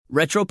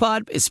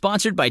Retropod is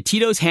sponsored by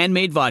Tito's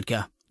Handmade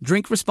Vodka.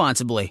 Drink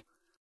responsibly.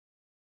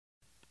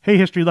 Hey,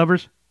 history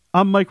lovers.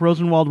 I'm Mike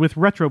Rosenwald with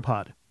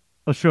Retropod,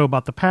 a show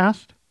about the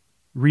past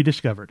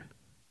rediscovered.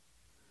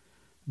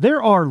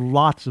 There are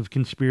lots of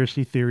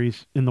conspiracy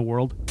theories in the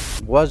world.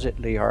 Was it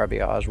Lee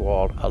Harvey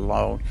Oswald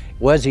alone?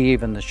 Was he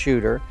even the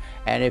shooter?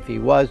 And if he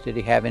was, did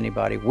he have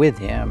anybody with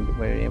him?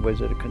 Was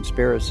it a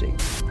conspiracy?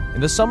 In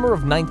the summer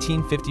of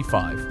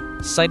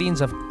 1955, sightings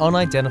of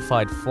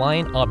unidentified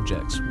flying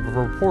objects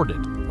were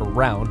reported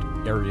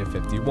around Area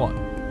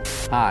 51.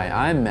 Hi,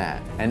 I'm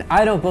Matt, and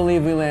I don't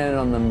believe we landed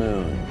on the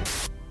moon.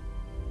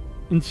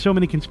 In so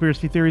many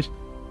conspiracy theories,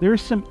 there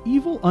is some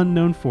evil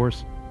unknown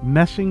force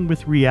messing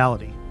with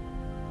reality.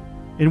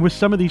 And with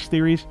some of these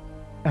theories,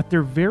 at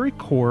their very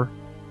core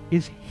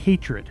is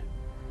hatred.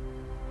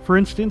 For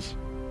instance,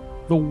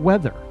 the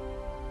weather,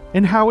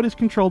 and how it is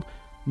controlled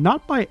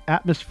not by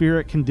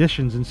atmospheric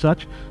conditions and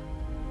such,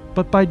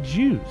 but by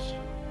Jews.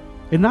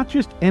 And not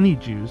just any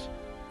Jews,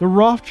 the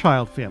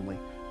Rothschild family,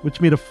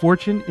 which made a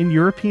fortune in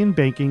European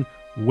banking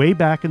way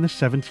back in the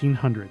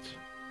 1700s.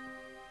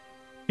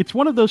 It's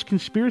one of those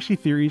conspiracy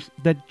theories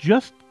that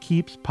just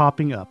keeps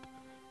popping up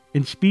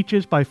in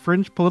speeches by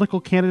fringe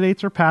political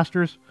candidates or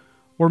pastors,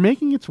 or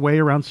making its way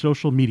around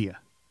social media.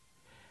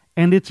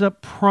 And it's a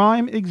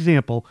prime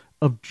example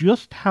of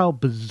just how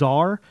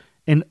bizarre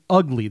and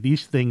ugly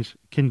these things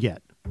can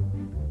get.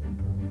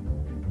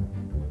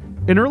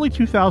 In early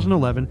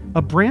 2011,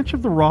 a branch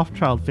of the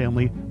Rothschild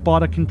family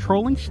bought a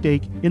controlling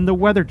stake in the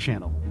Weather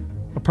Channel,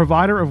 a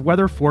provider of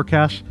weather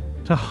forecasts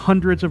to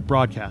hundreds of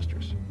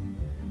broadcasters.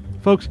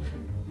 Folks,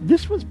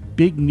 this was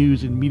big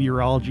news in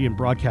meteorology and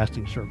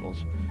broadcasting circles.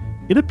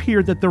 It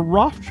appeared that the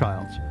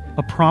Rothschilds,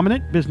 a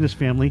prominent business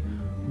family,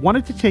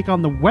 wanted to take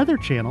on the Weather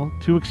Channel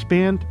to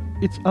expand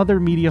its other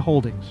media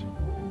holdings.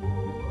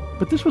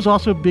 But this was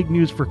also big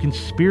news for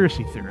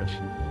conspiracy theorists.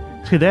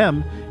 To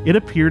them, it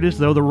appeared as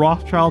though the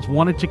Rothschilds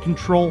wanted to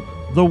control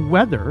the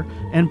weather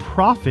and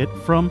profit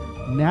from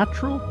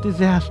natural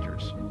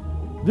disasters.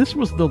 This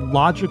was the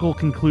logical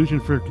conclusion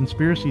for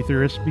conspiracy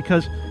theorists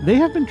because they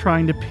have been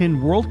trying to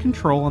pin world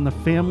control on the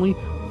family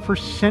for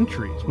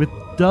centuries, with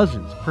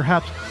dozens,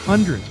 perhaps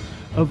hundreds,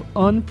 of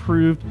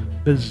unproved,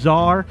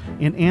 bizarre,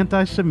 and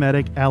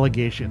anti-Semitic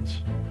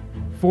allegations.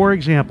 For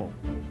example,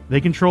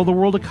 they control the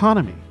world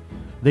economy.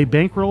 They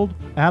bankrolled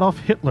Adolf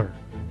Hitler,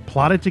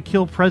 plotted to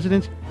kill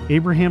Presidents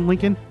Abraham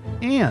Lincoln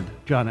and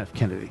John F.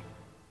 Kennedy.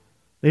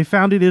 They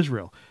founded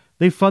Israel.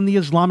 They fund the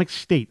Islamic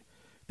State.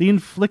 They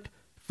inflict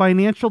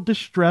financial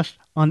distress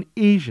on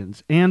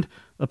Asians, and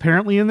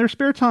apparently in their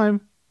spare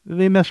time,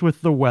 they mess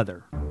with the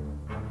weather.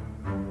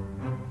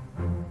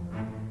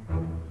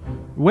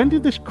 When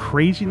did this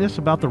craziness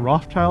about the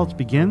Rothschilds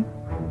begin?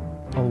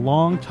 A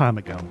long time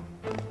ago.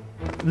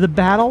 The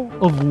Battle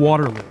of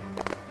Waterloo.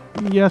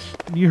 Yes,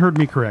 you heard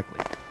me correctly.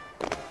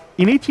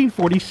 In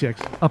 1846,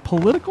 a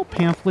political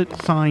pamphlet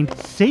signed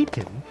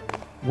Satan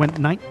went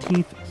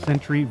 19th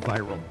century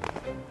viral.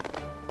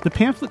 The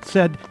pamphlet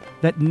said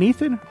that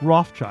Nathan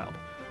Rothschild,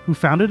 who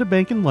founded a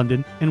bank in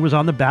London and was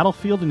on the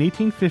battlefield in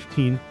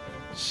 1815,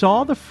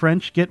 saw the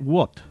French get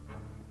whooped.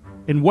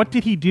 And what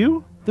did he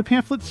do? The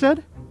pamphlet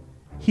said.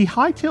 He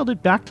hightailed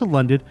it back to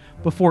London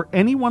before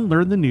anyone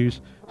learned the news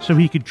so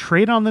he could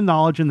trade on the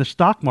knowledge in the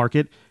stock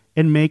market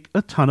and make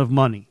a ton of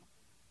money.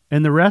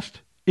 And the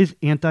rest is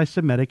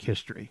anti-Semitic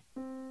history.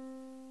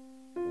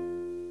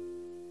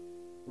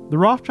 The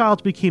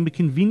Rothschilds became a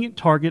convenient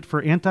target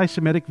for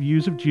anti-Semitic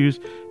views of Jews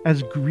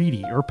as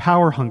greedy or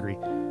power-hungry,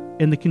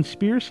 and the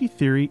conspiracy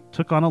theory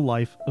took on a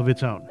life of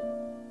its own.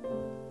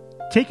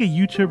 Take a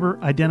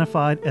YouTuber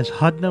identified as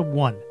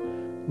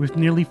Hudna1 with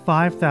nearly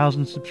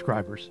 5,000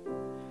 subscribers.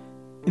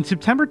 In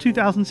September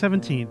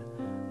 2017,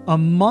 a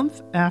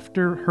month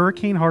after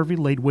Hurricane Harvey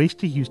laid waste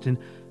to Houston,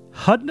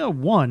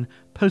 Hudna1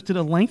 posted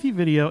a lengthy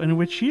video in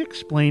which she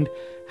explained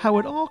how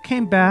it all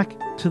came back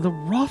to the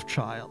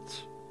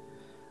Rothschilds.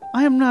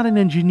 "I am not an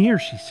engineer,"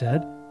 she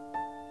said,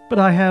 "but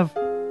I have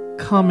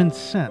common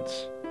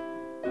sense."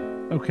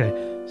 Okay,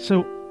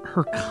 so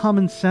her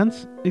common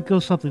sense, it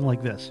goes something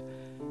like this.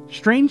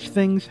 Strange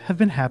things have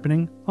been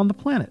happening on the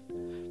planet.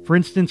 For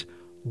instance,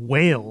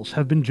 whales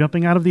have been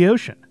jumping out of the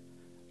ocean.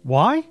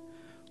 Why?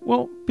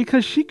 Well,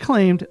 because she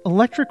claimed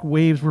electric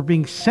waves were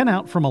being sent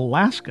out from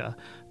Alaska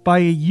by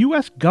a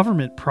U.S.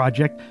 government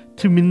project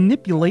to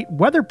manipulate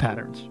weather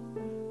patterns.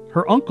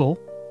 Her uncle,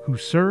 who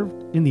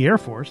served in the Air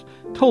Force,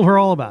 told her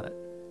all about it.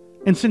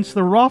 And since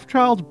the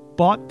Rothschilds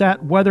bought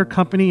that weather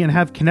company and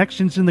have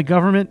connections in the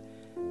government,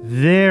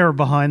 they're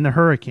behind the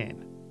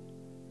hurricane.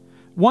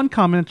 One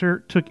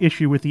commenter took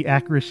issue with the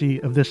accuracy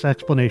of this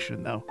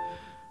explanation, though.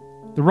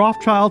 The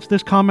Rothschilds,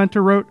 this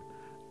commenter wrote,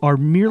 are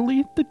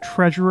merely the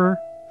treasurer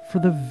for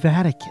the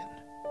Vatican.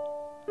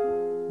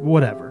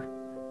 Whatever.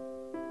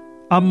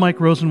 I'm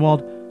Mike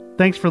Rosenwald.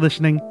 Thanks for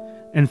listening.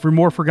 And for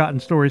more forgotten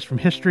stories from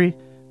history,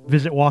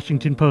 visit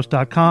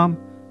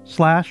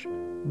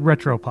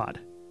WashingtonPost.com/retropod.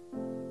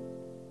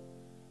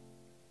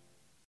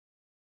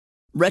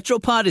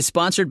 Retropod is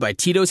sponsored by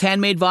Tito's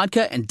Handmade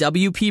Vodka and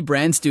WP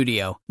Brand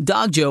Studio.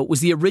 Dog Joe was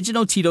the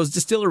original Tito's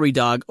distillery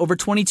dog over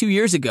 22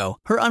 years ago.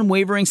 Her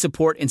unwavering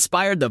support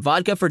inspired the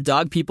Vodka for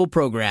Dog People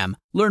program.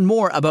 Learn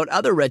more about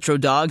other retro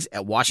dogs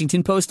at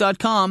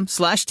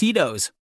WashingtonPost.com/Tito's.